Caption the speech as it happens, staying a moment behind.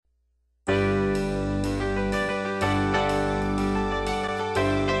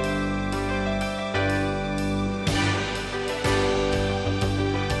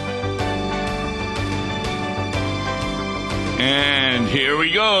Here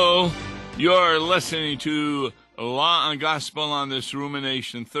we go. You're listening to Law and Gospel on this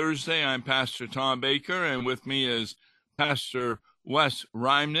Rumination Thursday. I'm Pastor Tom Baker, and with me is Pastor Wes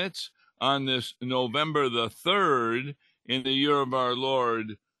Reimnitz on this November the 3rd in the year of our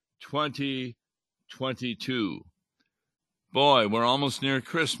Lord, 2022. Boy, we're almost near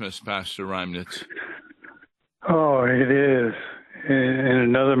Christmas, Pastor Reimnitz. Oh, it is. In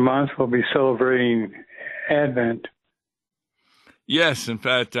another month, we'll be celebrating Advent. Yes, in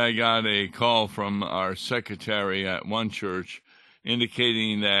fact, I got a call from our secretary at one church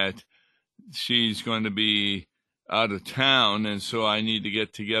indicating that she's going to be out of town, and so I need to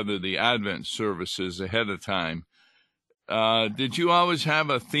get together the Advent services ahead of time. Did you always have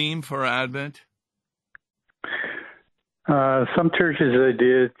a theme for Advent? Some churches they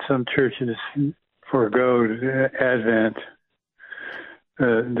did. Some churches forego Advent,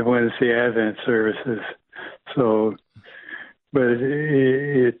 the Wednesday Advent services. So, but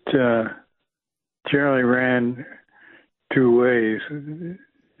it generally ran two ways: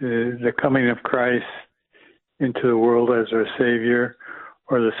 the coming of Christ into the world as our Savior,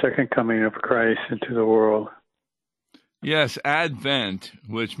 or the second coming of Christ into the world. Yes, Advent,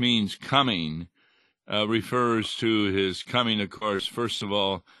 which means coming, refers to his coming, of course, first of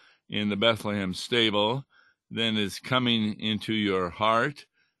all, in the Bethlehem stable, then his coming into your heart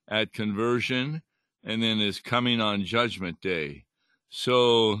at conversion, and then his coming on Judgment Day.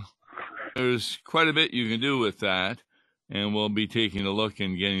 So there's quite a bit you can do with that, and we'll be taking a look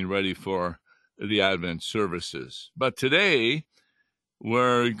and getting ready for the Advent services. But today,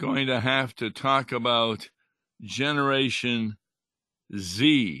 we're going to have to talk about Generation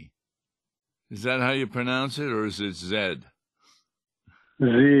Z. Is that how you pronounce it, or is it Z? Z,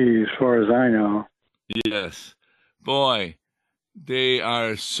 as far as I know. Yes. Boy, they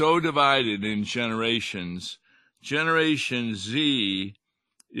are so divided in generations. Generation Z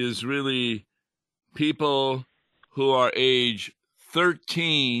is really people who are age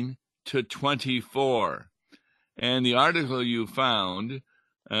 13 to 24. And the article you found,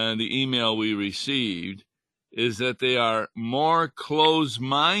 the email we received, is that they are more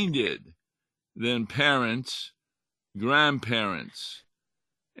close-minded than parents, grandparents,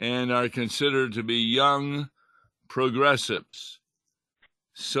 and are considered to be young progressives.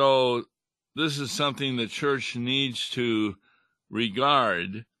 So this is something the church needs to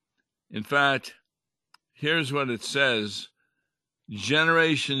regard. In fact, here's what it says.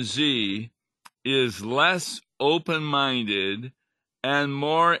 Generation Z is less open-minded and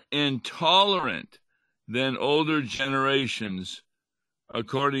more intolerant than older generations,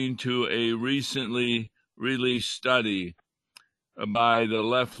 according to a recently released study by the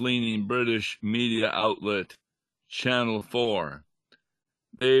left-leaning British media outlet Channel 4.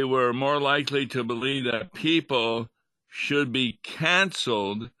 They were more likely to believe that people should be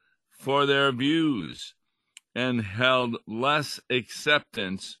canceled for their views and held less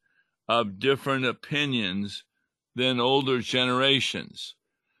acceptance of different opinions than older generations.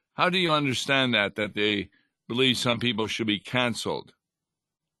 How do you understand that they believe some people should be canceled?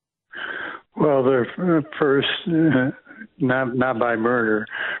 Well, they're first, not by murder,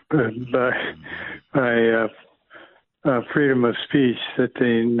 but by freedom of speech, that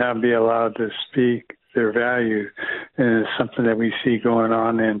they not be allowed to speak their values. And it's something that we see going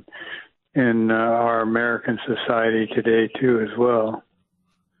on in our American society today, too, as well.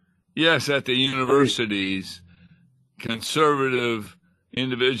 Yes, at the universities, conservative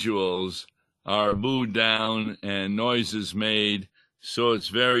individuals are booed down and noises made, so it's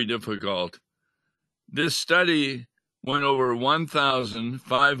very difficult. This study went over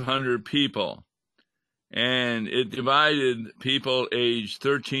 1,500 people, and it divided people aged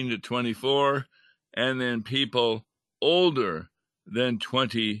 13 to 24 and then people older than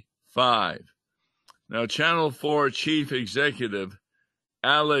 25. Now, Channel 4 Chief Executive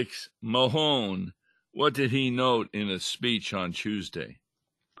Alex Mahone, what did he note in a speech on Tuesday?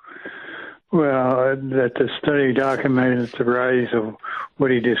 Well, that the study documented the rise of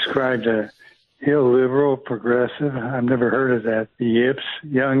what he described as illiberal progressive. I've never heard of that. The YIPS,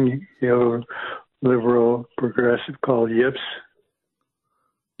 young illiberal progressive, called YIPS.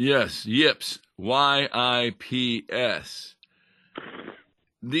 Yes, YIPS, Y-I-P-S.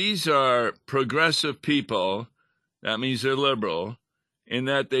 These are progressive people, that means they're liberal, in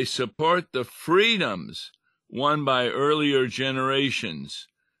that they support the freedoms won by earlier generations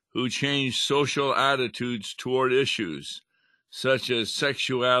who changed social attitudes toward issues such as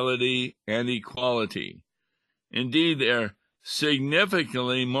sexuality and equality. Indeed, they're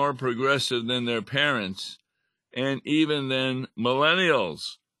significantly more progressive than their parents and even than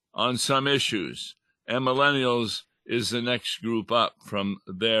millennials on some issues. And millennials is the next group up from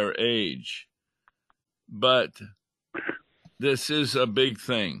their age. But this is a big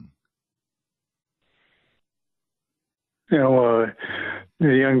thing. You know,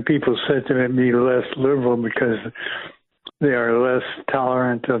 the young people said to me less liberal because they are less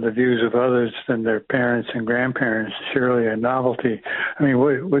tolerant of the views of others than their parents and grandparents. Surely a novelty. I mean,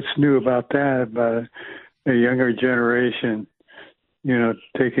 what's new about that, about a younger generation, you know,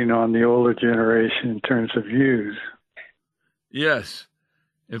 taking on the older generation in terms of views? Yes.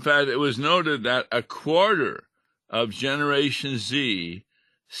 In fact, it was noted that a quarter of Generation Z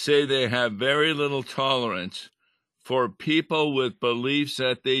say they have very little tolerance for people with beliefs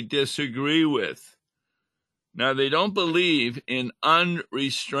that they disagree with. Now, they don't believe in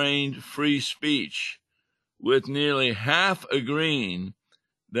unrestrained free speech, with nearly half agreeing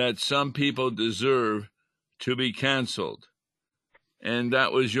that some people deserve to be canceled. And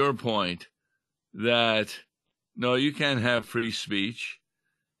that was your point, that, no, you can't have free speech.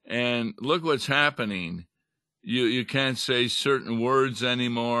 And look what's happening. You can't say certain words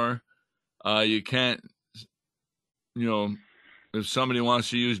anymore. You can't, you know, if somebody wants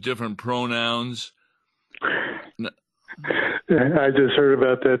to use different pronouns. I just heard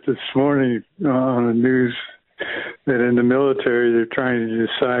about that this morning on the news, that in the military they're trying to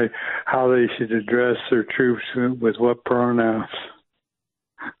decide how they should address their troops with what pronouns.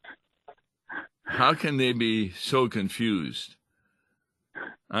 How can they be so confused?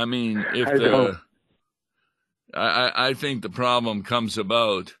 I mean, if I think the problem comes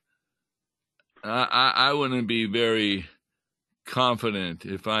about, I wouldn't be very confident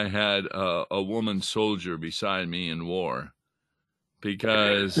if I had a woman soldier beside me in war,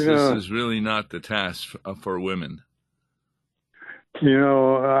 because this is really not the task for women. You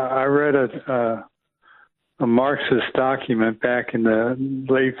know, I read a Marxist document back in the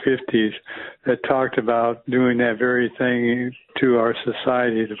late 50s that talked about doing that very thing to our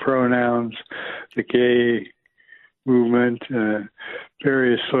society, the pronouns, the gay movement,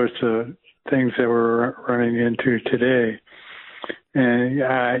 various sorts of things that we're running into today. And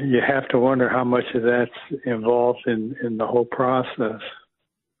you have to wonder how much of that's involved in the whole process.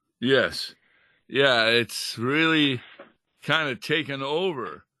 Yes. Yeah, it's really kind of taken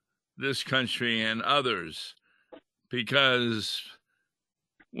over this country and others, because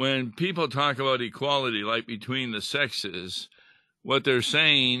when people talk about equality, like between the sexes, what they're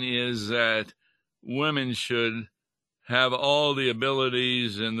saying is that women should have all the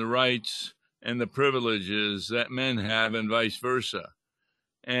abilities and the rights and the privileges that men have, and vice versa.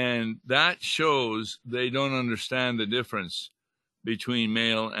 And that shows they don't understand the difference between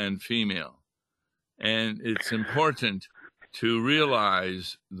male and female. And it's important to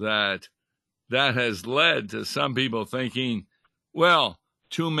realize that that has led to some people thinking, well,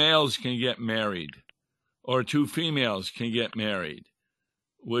 two males can get married or two females can get married,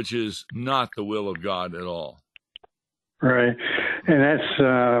 which is not the will of God at all. Right. And that's,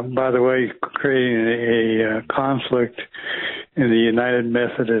 by the way, creating a conflict in the United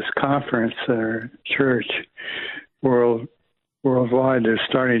Methodist Conference, church worldwide. They're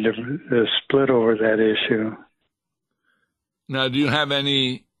starting to split over that issue. Now, do you have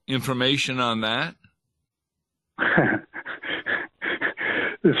any information on that?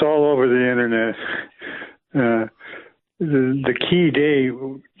 It's all over the internet. The key date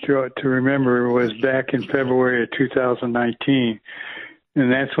to remember was back in February of 2019,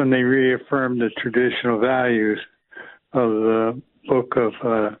 and that's when they reaffirmed the traditional values of the Book of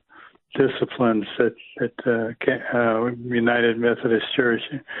Disciplines at United Methodist Church.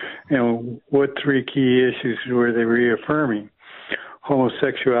 And what three key issues were they reaffirming?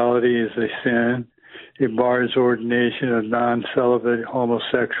 Homosexuality is a sin. It bars ordination of non-celibate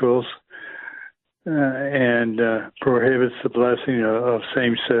homosexuals, and prohibits the blessing of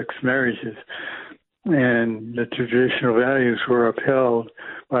same-sex marriages. And the traditional values were upheld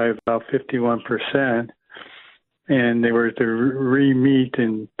by about 51%, and they were to re-meet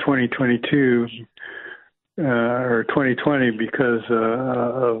in 2022 or 2020 because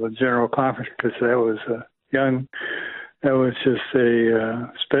of a general conference, because that was just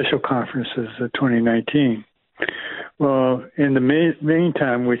a special conference as 2019. Well, in the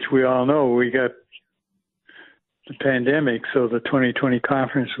meantime, which we all know, we got the pandemic, so the 2020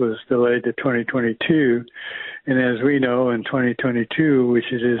 conference was delayed to 2022. And as we know, in 2022, which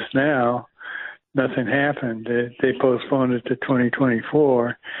it is now, nothing happened. They postponed it to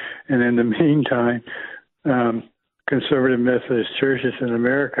 2024. And in the meantime, conservative Methodist churches in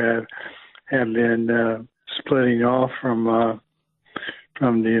America have been splitting off from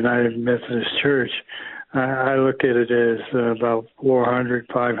the United Methodist Church. I look at it as about 400,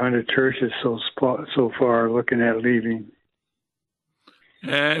 500 churches so far looking at leaving.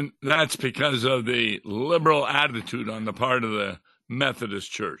 And that's because of the liberal attitude on the part of the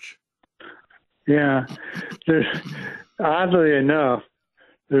Methodist Church. Yeah. Oddly enough,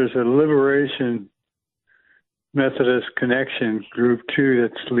 there's a Liberation Methodist Connection group too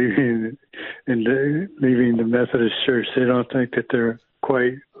that's leaving the Methodist Church. They don't think that they're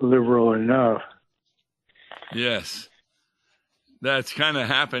quite liberal enough. Yes, that's kind of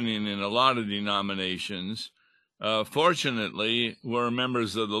happening in a lot of denominations. Fortunately, we're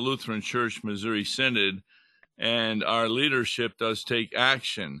members of the Lutheran Church Missouri Synod, and our leadership does take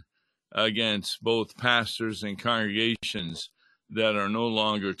action against both pastors and congregations that are no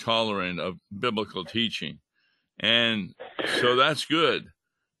longer tolerant of biblical teaching. And so that's good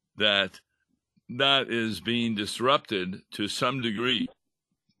that is being disrupted to some degree.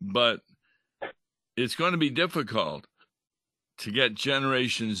 But it's going to be difficult to get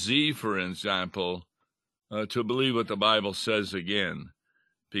Generation Z, for example, to believe what the Bible says again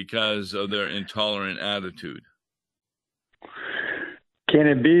because of their intolerant attitude. Can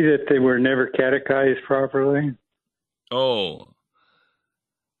it be that they were never catechized properly? Oh,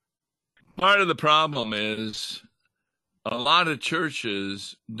 part of the problem is a lot of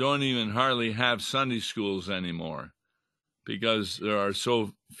churches don't even hardly have Sunday schools anymore because there are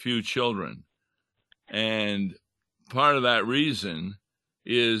so few children. And part of that reason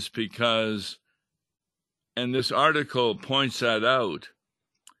is because, and this article points that out,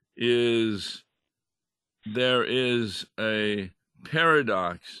 is there is a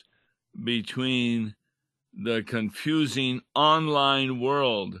paradox between the confusing online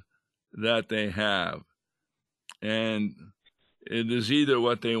world that they have. And it is either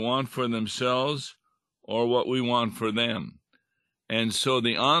what they want for themselves or what we want for them. And so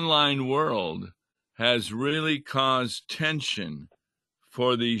the online world has really caused tension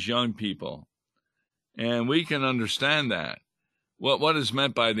for these young people. And we can understand that. What is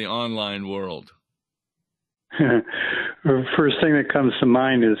meant by the online world? The first thing that comes to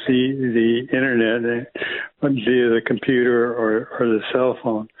mind is the internet, via the computer or the cell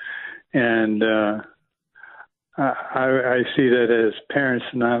phone. And I see that as parents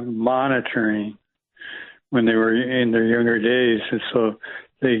not monitoring when they were in their younger days. And so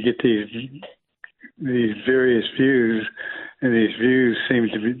they get these various views, and these views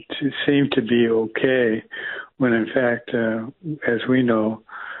seem to be okay, when in fact, as we know,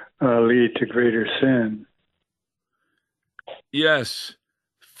 lead to greater sin. Yes,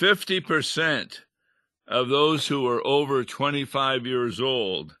 50% of those who are over 25 years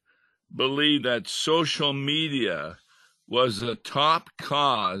old believe that social media was a top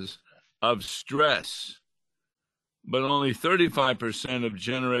cause of stress, but only 35% of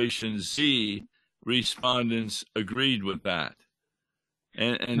Generation Z respondents agreed with that.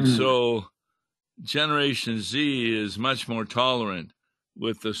 And so Generation Z is much more tolerant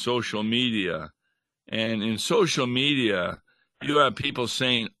with the social media. And in social media, you have people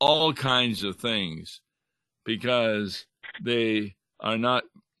saying all kinds of things because they are not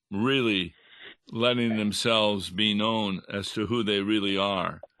really letting themselves be known as to who they really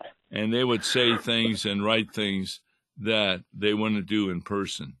are. And they would say things and write things that they wouldn't do in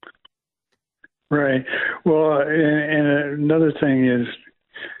person. Right. Well, and another thing is,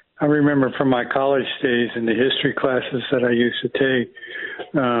 I remember from my college days in the history classes that I used to take,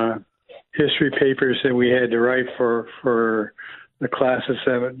 history papers that we had to write for the classes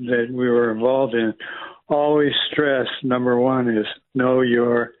that we were involved in, always stress, number one, is know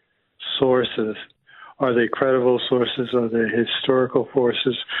your sources. Are they credible sources? Are they historical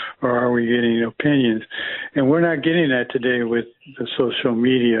sources? Or are we getting opinions? And we're not getting that today with the social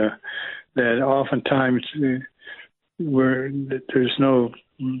media, that oftentimes there's no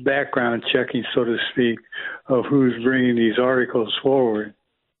background checking, so to speak, of who's bringing these articles forward.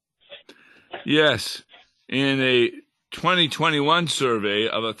 Yes. In a 2021 survey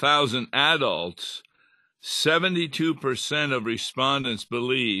of 1,000 adults, 72% of respondents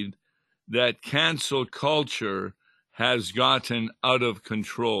believed that cancel culture has gotten out of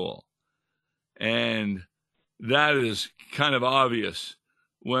control. And that is kind of obvious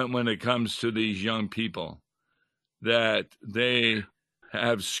when it comes to these young people, that they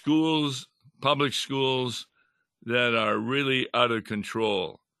have schools, public schools, that are really out of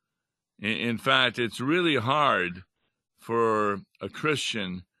control. In fact, it's really hard for a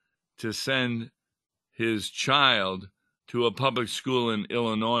Christian to send his child to a public school in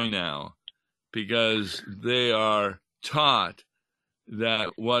Illinois now, because they are taught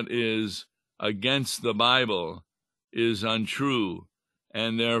that what is against the Bible is untrue,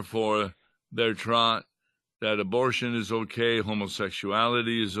 and therefore they're taught that abortion is okay,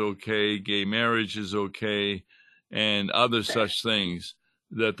 homosexuality is okay, gay marriage is okay, and other such things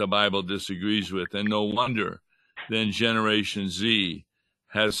that the Bible disagrees with. And no wonder then Generation Z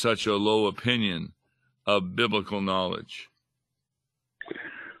has such a low opinion of biblical knowledge.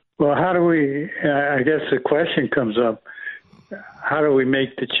 Well, how do we, I guess the question comes up, how do we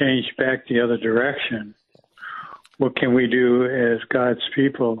make the change back the other direction? What can we do as God's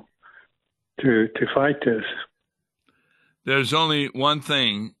people to fight this? There's only one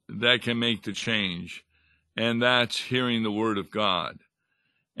thing that can make the change, and that's hearing the Word of God.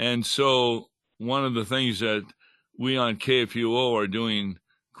 And so one of the things that we on KFUO are doing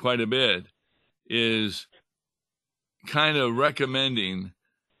quite a bit is kind of recommending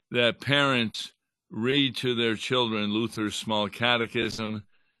that parents read to their children Luther's Small Catechism,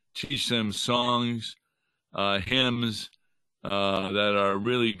 teach them songs, hymns that are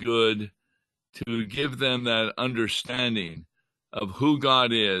really good, to give them that understanding of who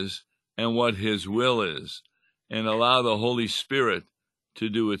God is and what His will is, and allow the Holy Spirit to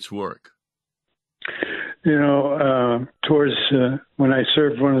do its work. You know, towards when I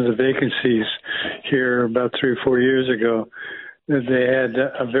served one of the vacancies here about 3 or 4 years ago, they had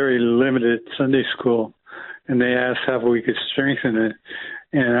a very limited Sunday school, and they asked how we could strengthen it.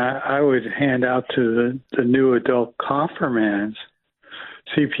 And I would hand out to the new adult confirmands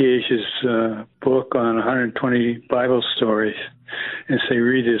CPH's book on 120 Bible stories and say,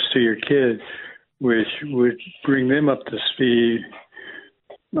 read this to your kids, which would bring them up to speed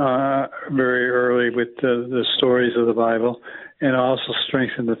very early with the stories of the Bible, and also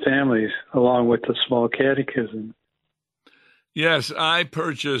strengthen the families along with the Small Catechism. Yes, I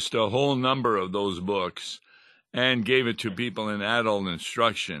purchased a whole number of those books and gave it to people in adult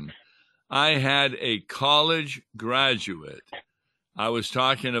instruction. I had a college graduate. I was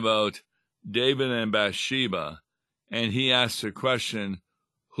talking about David and Bathsheba, and he asked the question,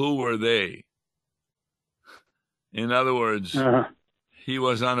 who were they? In other words, he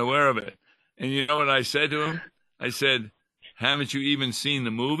was unaware of it. And you know what I said to him? I said, haven't you even seen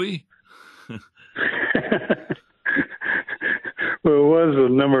the movie? Well, it was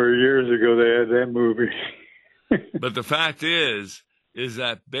a number of years ago they had that movie. But the fact is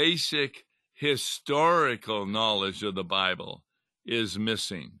that basic historical knowledge of the Bible is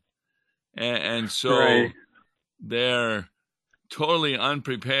missing. And so right. They're totally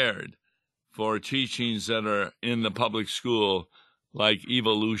unprepared for teachings that are in the public school, like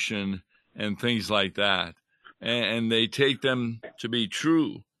evolution and things like that. And they take them to be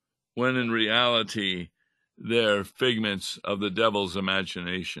true, when in reality, they're figments of the devil's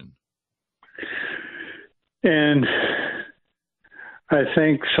imagination. And I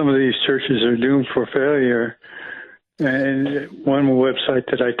think some of these churches are doomed for failure. And one website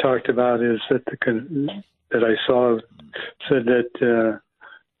that I talked about is that that I saw said that the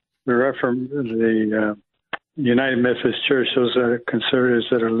United Methodist Church, those that are conservatives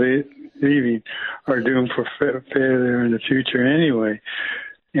that are leaving, are doomed for failure in the future anyway.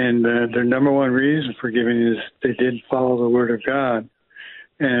 And their number one reason for giving is they didn't follow the Word of God.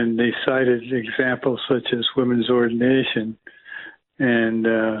 And they cited examples such as women's ordination and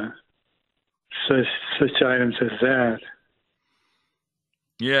such items as that.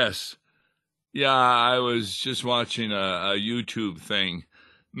 Yes. Yeah, I was just watching a YouTube thing.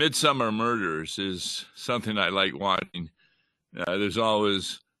 Midsummer Murders is something I like watching. There's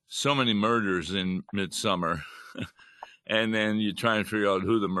always so many murders in Midsummer. And then you try and figure out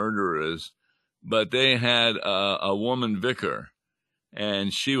who the murderer is. But they had a woman vicar,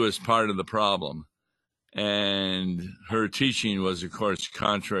 and she was part of the problem. And her teaching was, of course,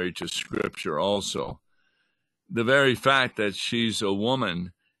 contrary to Scripture also. The very fact that she's a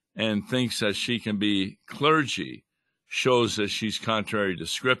woman and thinks that she can be clergy shows that she's contrary to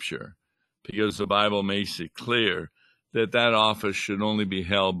Scripture, because the Bible makes it clear that that office should only be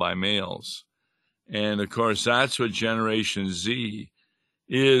held by males. And, of course, that's what Generation Z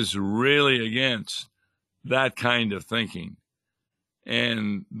is really against, that kind of thinking.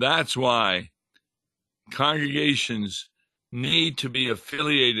 And that's why congregations need to be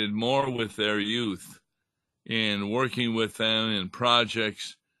affiliated more with their youth in working with them in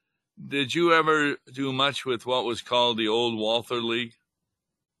projects. Did you ever do much with what was called the Old Walther League?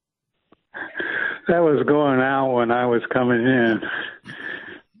 That was going out when I was coming in,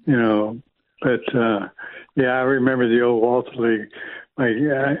 you know. But, yeah, I remember the Old Walther League.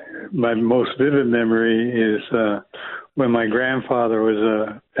 My most vivid memory is when my grandfather was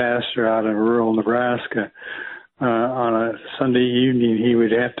a pastor out in rural Nebraska. On a Sunday evening, he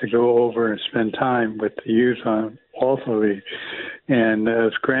would have to go over and spend time with the youth on Walther League. and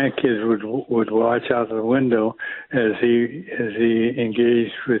his grandkids would watch out the window as he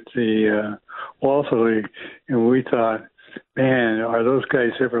engaged with the Walther League, and we thought, man, are those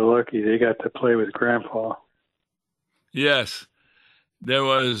guys ever lucky? They got to play with Grandpa. Yes, there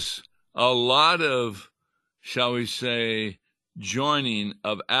was a lot of, shall we say, joining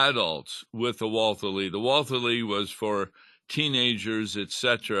of adults with the Walther League. The Walther League was for teenagers,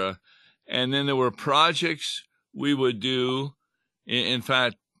 etc. And then there were projects we would do. In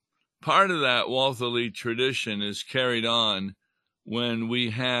fact, part of that Walther League tradition is carried on when we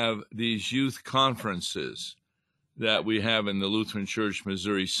have these youth conferences that we have in the Lutheran Church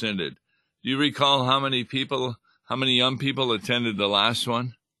Missouri Synod. Do you recall how many young people attended the last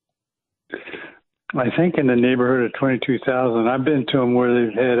one? I think in the neighborhood of 22,000. I've been to them where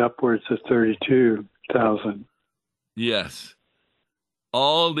they've had upwards of 32,000. Yes.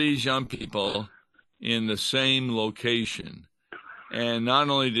 All these young people in the same location. And not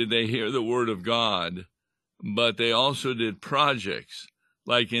only did they hear the word of God, but they also did projects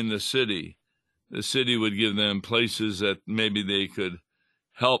like in the city. The city would give them places that maybe they could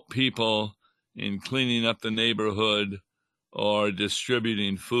help people in cleaning up the neighborhood or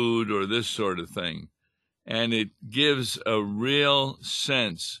distributing food or this sort of thing. And it gives a real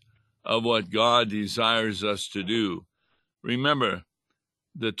sense of what God desires us to do. Remember,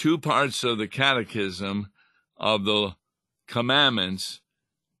 the two parts of the catechism of the commandments,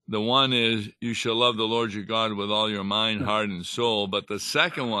 the one is you shall love the Lord your God with all your mind, heart, and soul. But the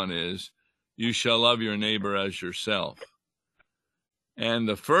second one is you shall love your neighbor as yourself. And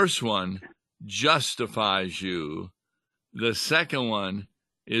the first one justifies you. The second one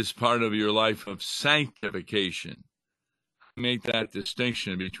is part of your life of sanctification. Make that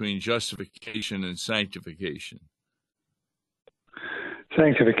distinction between justification and sanctification.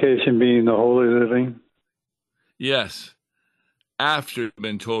 Sanctification being the holy living? Yes, after you've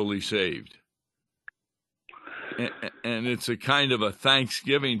been totally saved. And it's a kind of a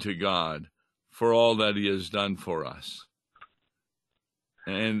thanksgiving to God for all that he has done for us.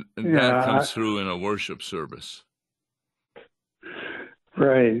 And that comes through in a worship service.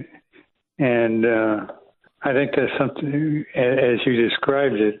 Right. And I think that's something, as you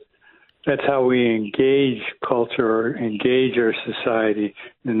described it, that's how we engage culture or engage our society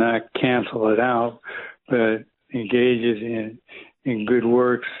and not cancel it out, but engage it in good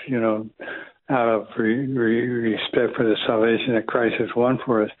works, out of respect for the salvation that Christ has won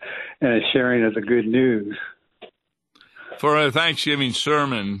for us and a sharing of the good news. For a Thanksgiving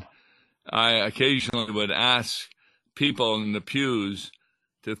sermon, I occasionally would ask people in the pews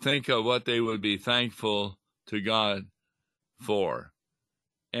to think of what they would be thankful to God for.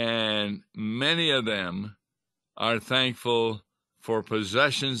 And many of them are thankful for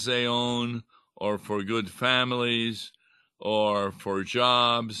possessions they own, or for good families, or for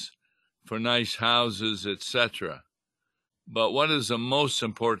jobs, for nice houses, etc. But what is the most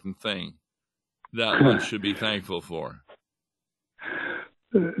important thing that one should be thankful for?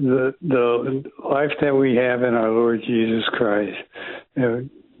 The life that we have in our Lord Jesus Christ.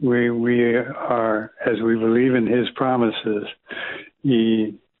 We are, as we believe in his promises,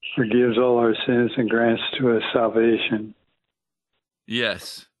 he forgives all our sins and grants to us salvation.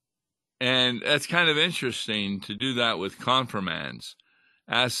 Yes. And that's kind of interesting to do that with confirmands.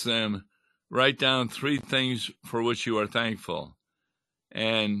 Ask them, write down 3 things for which you are thankful.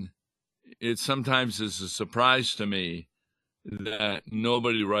 And it sometimes is a surprise to me that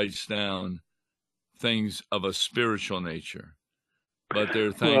nobody writes down things of a spiritual nature, but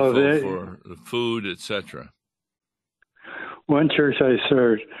they're thankful for the food, etc. One church I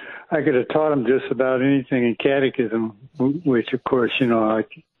served, I could have taught them just about anything in catechism, which, of course, I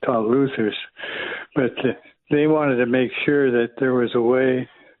taught Luther's, but they wanted to make sure that there was a way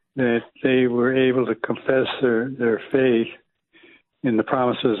that they were able to confess their faith in the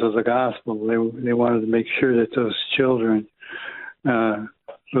promises of the gospel. They wanted to make sure that those children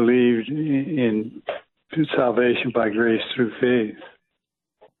believed in salvation by grace through faith.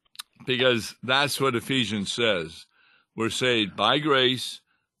 Because that's what Ephesians says. We're saved by grace,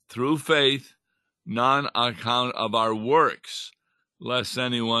 through faith, non account of our works, lest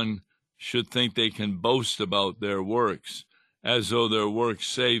anyone should think they can boast about their works, as though their works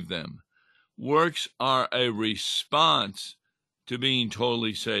save them. Works are a response to being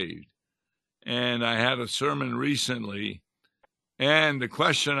totally saved. And I had a sermon recently, and the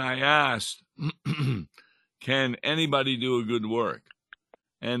question I asked, can anybody do a good work?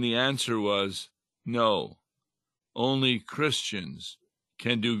 And the answer was no. Only Christians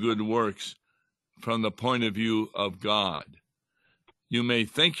can do good works from the point of view of God. You may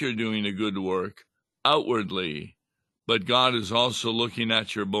think you're doing a good work outwardly, but God is also looking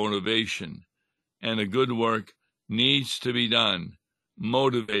at your motivation, and a good work needs to be done,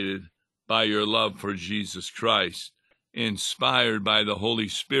 motivated by your love for Jesus Christ, inspired by the Holy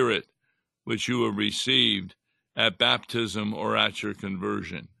Spirit, which you have received at baptism or at your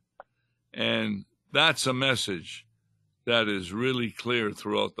conversion. And that's a message that is really clear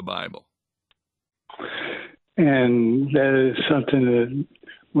throughout the Bible. And that is something that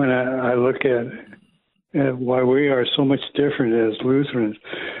when I look at why we are so much different as Lutherans,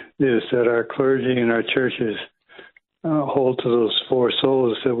 is that our clergy and our churches hold to those four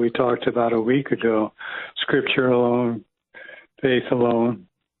solas that we talked about a week ago: Scripture alone, faith alone,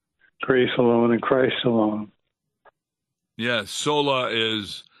 grace alone, and Christ alone. Yes, sola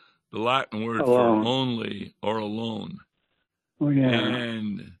is the Latin word alone. For only or alone. Oh, yeah.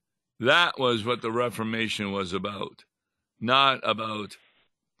 And that was what the Reformation was about, not about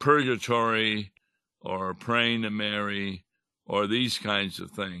purgatory or praying to Mary or these kinds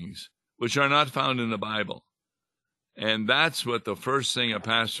of things, which are not found in the Bible. And that's what the first thing a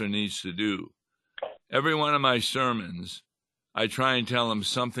pastor needs to do. Every one of my sermons, I try and tell them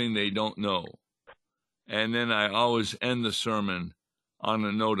something they don't know. And then I always end the sermon on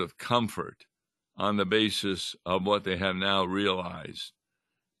a note of comfort on the basis of what they have now realized.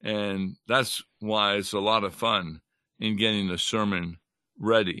 And that's why it's a lot of fun in getting the sermon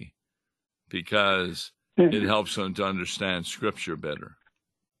ready, because it helps them to understand Scripture better.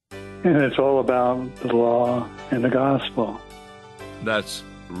 And it's all about the law and the gospel. That's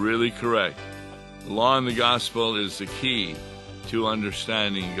really correct. The law and the gospel is the key to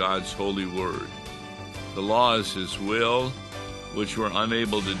understanding God's holy word. The law is His will, which we're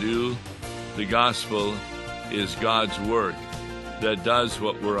unable to do. The gospel is God's work that does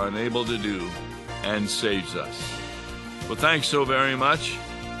what we're unable to do and saves us. Well, thanks so very much.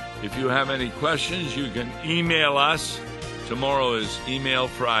 If you have any questions, you can email us. Tomorrow is Email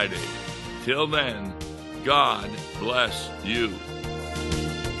Friday. Till then, God bless you.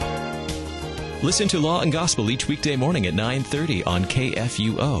 Listen to Law and Gospel each weekday morning at 9:30 on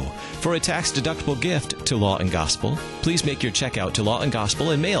KFUO. For a tax-deductible gift to Law and Gospel, please make your check out to Law and Gospel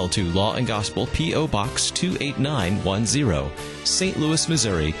and mail to Law and Gospel, P.O. Box 28910, St. Louis,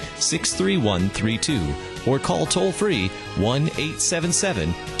 Missouri 63132, or call toll-free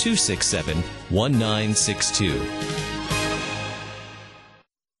 1-877-267-1962.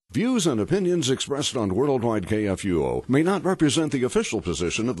 Views and opinions expressed on Worldwide KFUO may not represent the official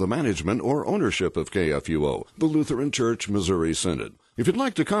position of the management or ownership of KFUO, the Lutheran Church Missouri Synod. If you'd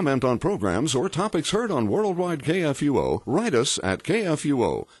like to comment on programs or topics heard on Worldwide KFUO, write us at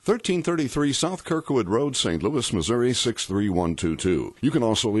KFUO, 1333 South Kirkwood Road, St. Louis, Missouri 63122. You can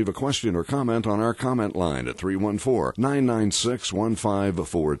also leave a question or comment on our comment line at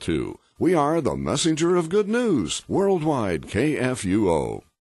 314-996-1542. We are the messenger of good news, Worldwide KFUO.